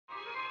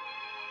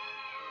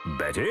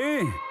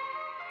Betty,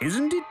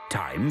 isn't it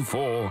time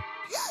for...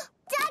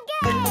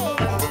 Duggee!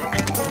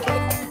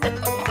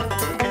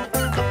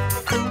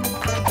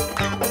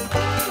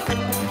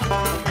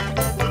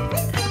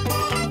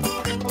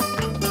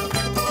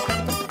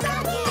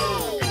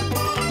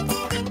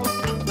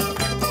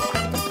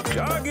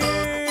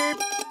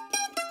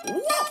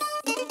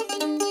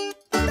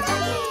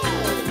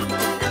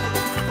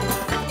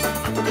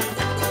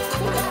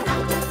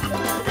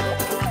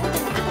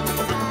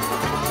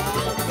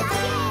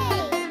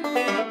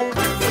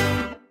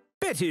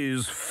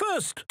 Betty's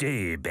first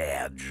day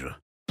badge.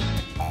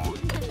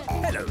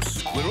 Hello,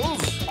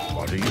 Squirrels.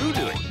 What are you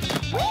doing?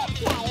 We're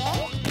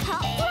playing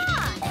Hot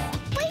Grass.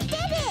 We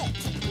did it!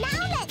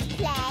 Now let's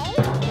play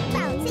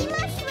Bouncy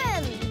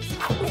Mushrooms.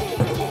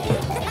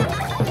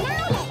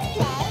 Now let's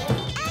play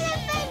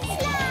Elephant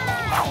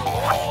Slide.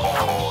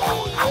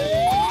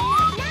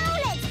 Now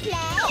let's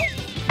play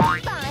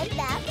Find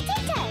the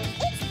Potato.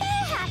 It's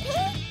there,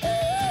 Happy.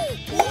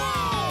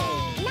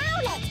 Yay! Now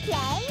let's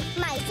play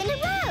Mice in a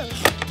Row.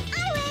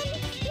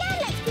 Now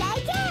let's play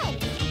again.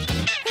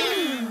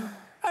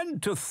 And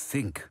to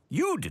think,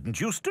 you didn't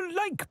used to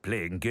like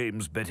playing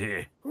games,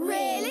 Betty.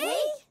 Really?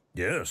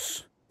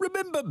 Yes.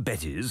 Remember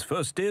Betty's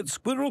first day at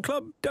Squirrel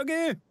Club,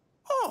 Duggee?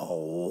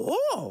 Oh,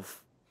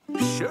 off.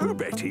 So,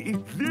 Betty,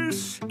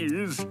 this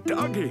is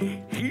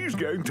Duggee. He's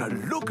going to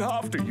look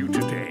after you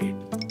today.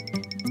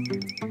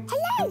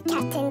 Hello,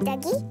 Captain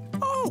Duggee.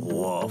 Oh,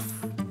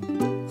 off.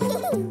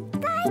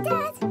 Bye,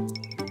 Dad.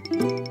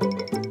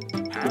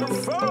 Have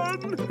fun.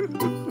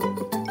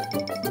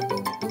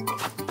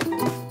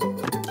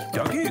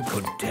 Duggee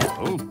could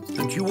tell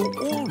that you were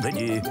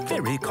already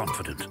very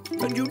confident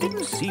and you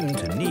didn't seem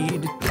to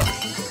need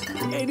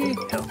any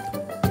help.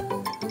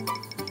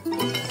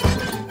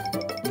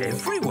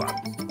 Everyone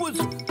was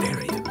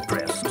very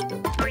impressed.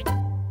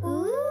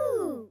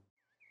 Ooh.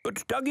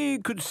 But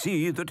Duggee could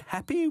see that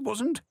Happy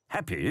wasn't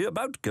happy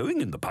about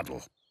going in the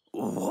puddle.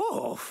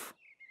 Off.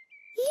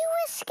 You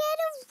were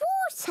scared of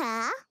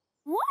water?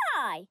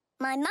 Why?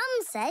 My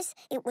mum says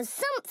it was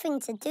something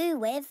to do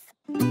with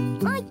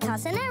my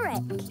cousin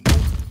Eric.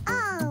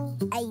 Oh.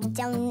 A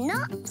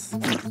donut.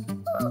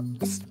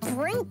 A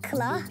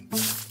sprinkler.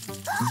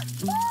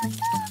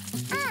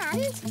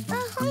 And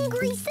a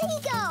hungry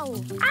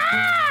seagull.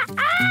 Ah!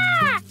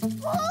 Ah!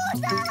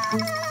 Water!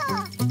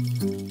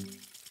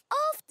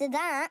 After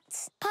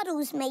that,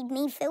 puddles made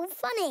me feel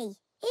funny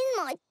in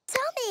my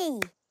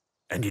tummy.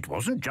 And it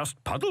wasn't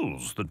just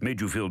puddles that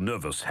made you feel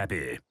nervous,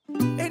 Happy.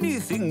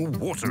 Anything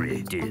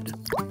watery did.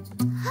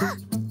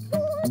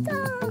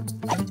 Water!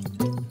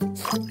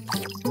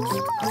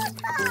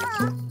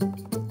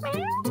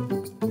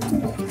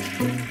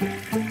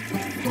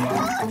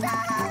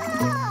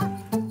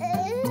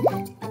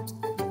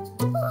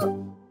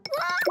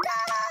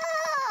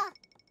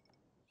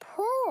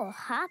 Poor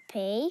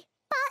Happy.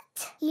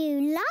 But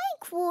you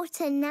like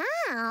water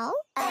now.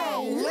 A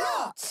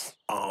lot.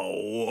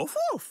 Oh,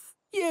 off.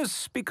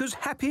 Yes, because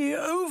Happy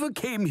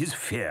overcame his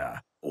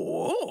fear.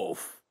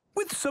 Off.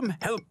 With some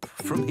help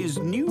from his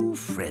new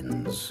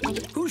friends,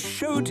 who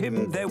showed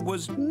him there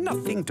was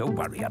nothing to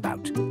worry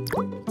about.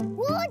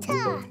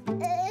 Water!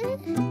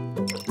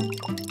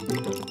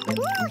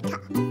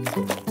 Water!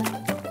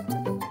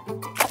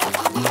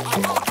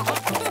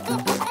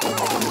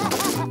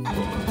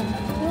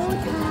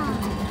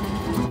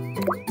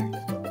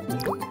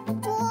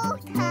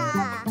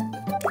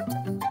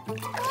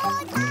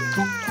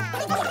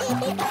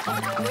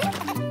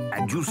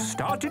 And you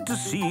started to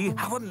see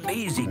how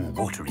amazing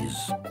water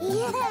is.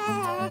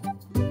 Yeah!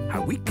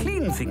 How we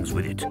clean things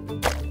with it.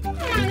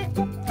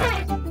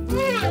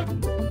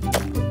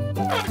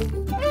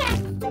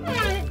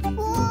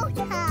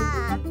 Water!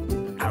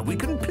 How we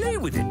can play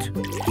with it.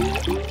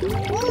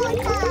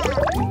 Water!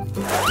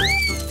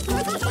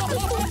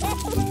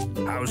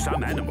 How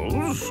some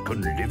animals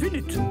can live in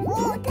it.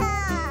 Water!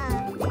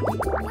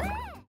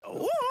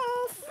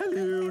 Off.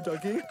 Hello,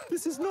 Duggee.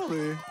 This is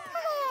Norrie.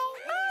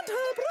 And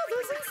her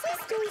brothers and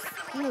sisters.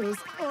 Yes,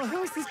 our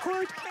house is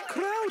quite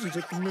crowded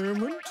at the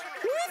moment.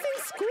 We think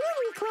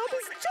Squirrel Club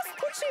is just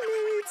what she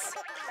needs.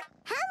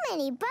 How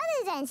many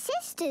brothers and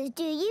sisters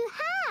do you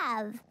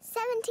have?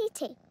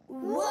 72.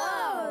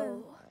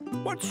 Whoa!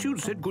 Once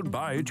you'd said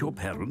goodbye to your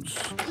parents,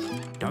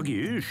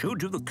 Duggee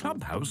showed you the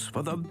clubhouse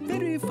for the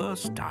very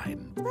first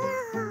time.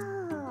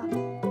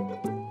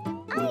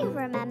 I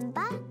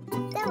remember.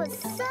 There were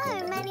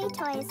so many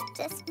toys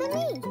just for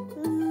me.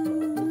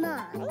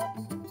 Mine.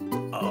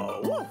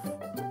 Oh, off.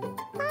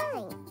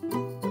 Mine.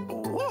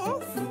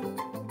 Off.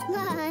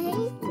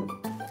 Mine.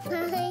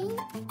 Mine.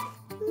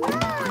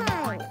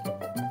 Mine.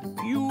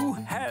 You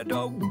had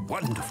a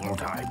wonderful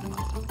time.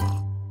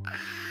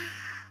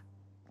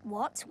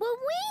 What were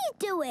we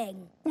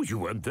doing? Well, you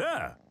weren't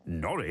there.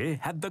 Norrie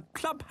had the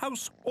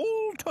clubhouse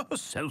all to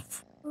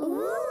herself.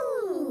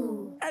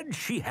 Ooh. And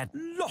she had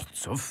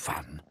lots of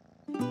fun.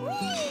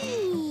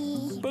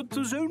 Whee! But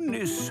there's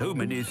only so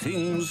many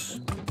things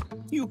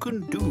you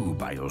can do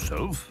by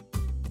yourself.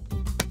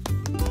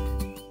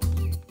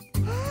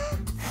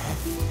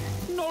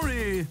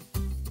 Norrie,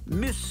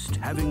 missed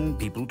having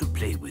people to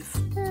play with.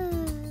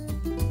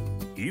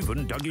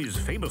 Even Duggie's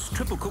famous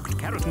triple-cooked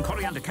carrot and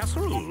coriander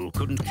casserole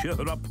couldn't cheer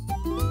her up.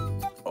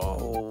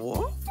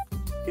 Oh?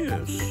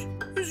 Yes.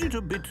 Is it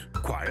a bit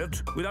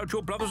quiet without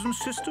your brothers and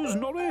sisters,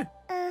 Norrie?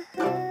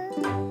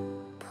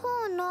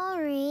 Poor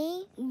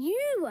Norrie.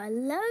 You are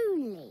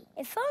lonely.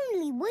 If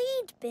only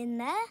we'd been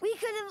there. We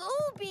could have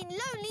all been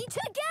lonely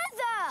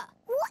together.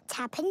 What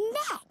happened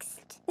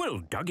next? Well,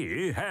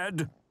 Duggee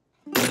had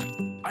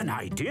an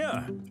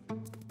idea.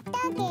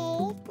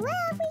 Duggee, where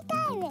are we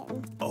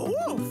going?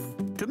 Off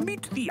to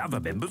meet the other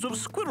members of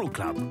Squirrel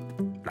Club,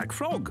 like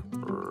Frog,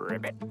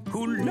 Ribbit,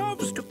 who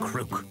loves to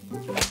croak.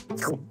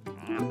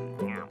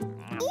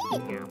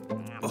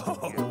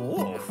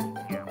 Off.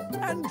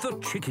 And the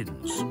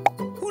chickens,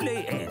 who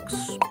lay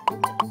eggs.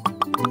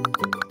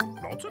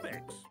 Lots of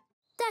eggs.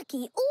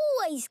 Duggee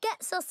always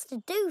gets us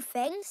to do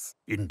things.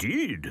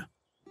 Indeed.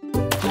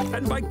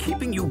 And by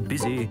keeping you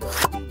busy,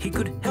 he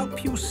could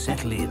help you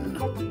settle in.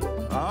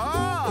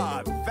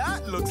 Ah,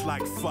 that looks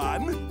like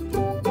fun.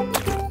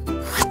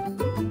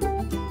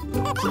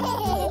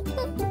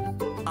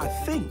 I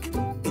think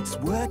it's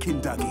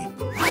working, Duggee.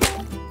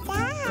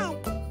 Dad.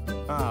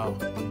 Oh.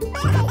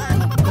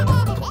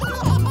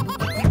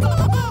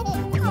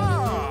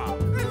 Ah,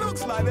 it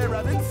looks like they're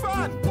having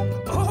fun.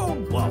 Oh,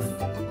 Woof.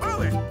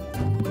 Roly,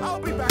 I'll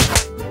be back.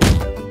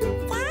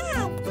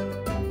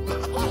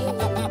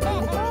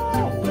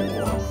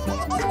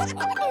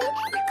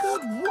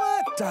 Good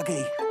work,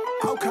 Duggee.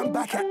 I'll come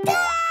back at...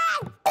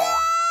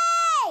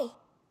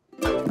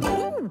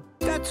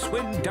 That's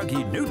when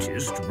Duggee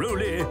noticed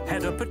Roly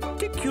had a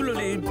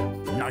particularly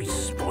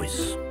nice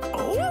voice.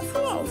 Woof,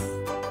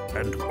 woof.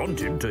 And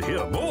wanted to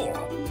hear more.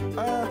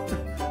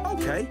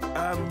 Okay.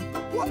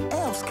 What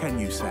else can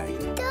you say?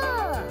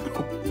 Duh.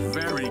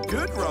 Very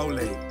good,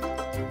 Roly.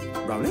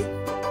 Roly?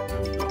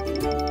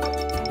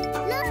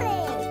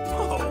 Norrie.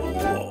 Oh,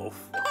 Wolf.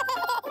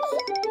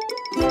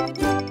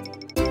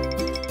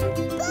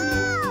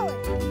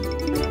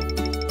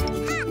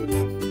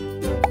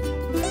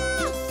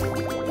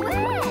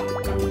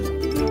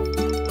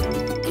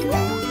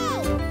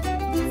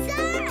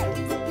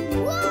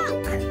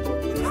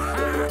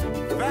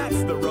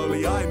 That's the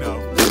Roly I know.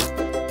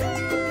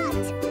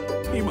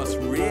 You must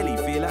really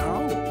feel at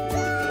home.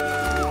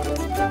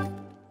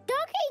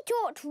 Duggee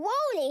taught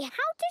Roly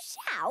how to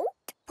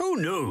shout. Oh,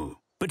 no.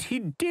 But he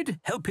did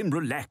help him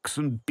relax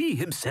and be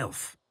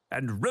himself.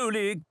 And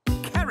Roly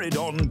carried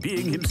on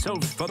being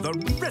himself for the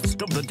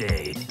rest of the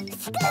day.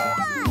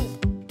 Squirrel!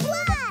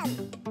 One!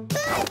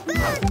 Boo,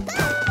 boo,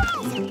 boo!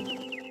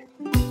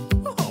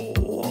 Oh,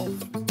 Wolf.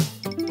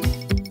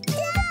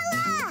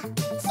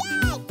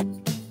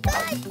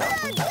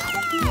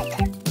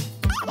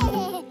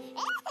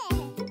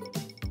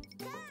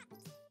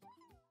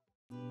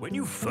 When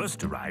you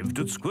first arrived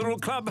at Squirrel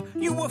Club,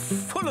 you were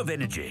full of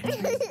energy,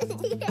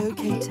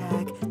 Okay,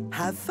 Tag.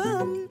 Have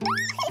fun.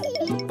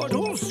 but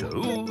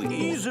also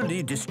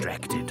easily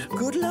distracted.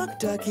 Good luck,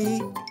 Duggee.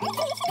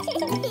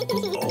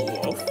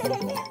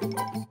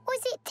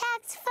 Was it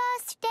Tag's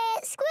first day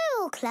at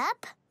Squirrel Club?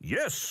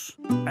 Yes,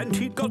 and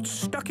he got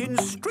stuck in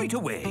straight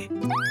away.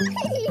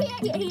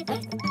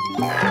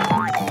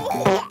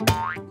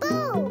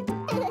 Boo!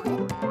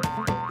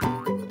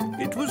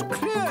 It was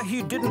clear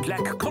he didn't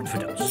lack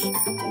confidence.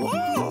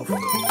 Wolf.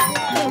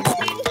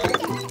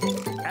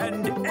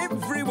 And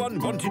everyone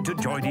wanted to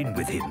join in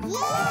with him. Why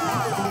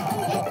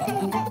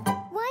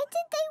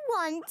did they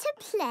want to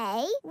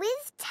play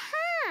with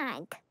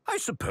Tag? I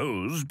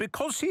suppose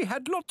because he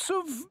had lots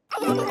of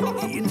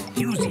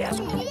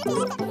enthusiasm.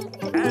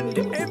 And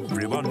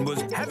everyone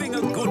was having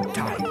a good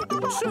time.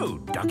 So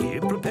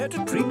Duggee prepared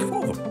a treat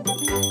for them.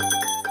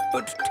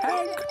 But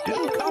Tag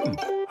didn't come.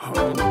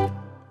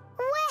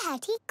 Where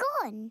had he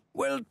gone?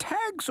 Well,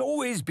 Tag's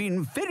always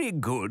been very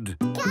good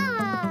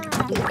Ah!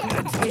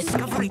 at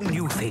discovering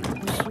new things.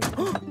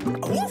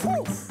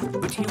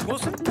 But he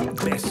wasn't the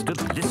best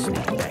at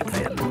listening back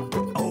then.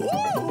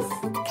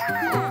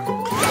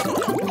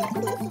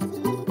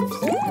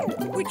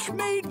 Which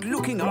made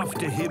looking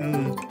after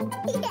him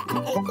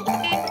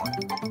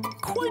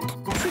quite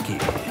tricky.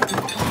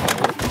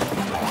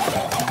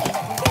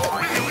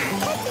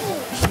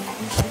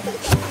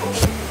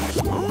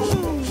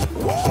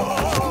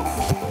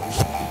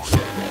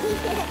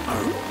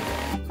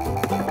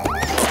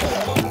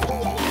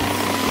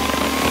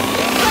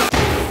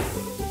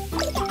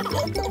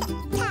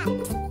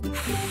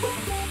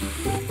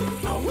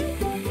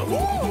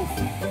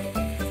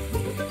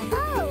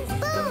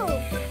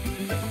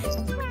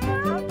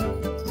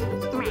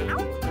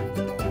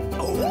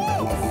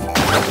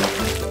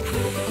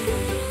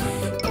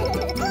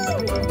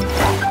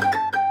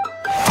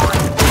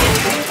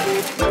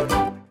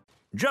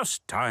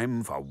 Just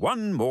time for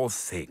one more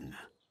thing.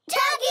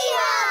 Duggee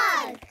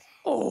hug!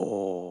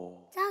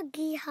 Oh.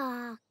 Duggee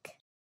hug.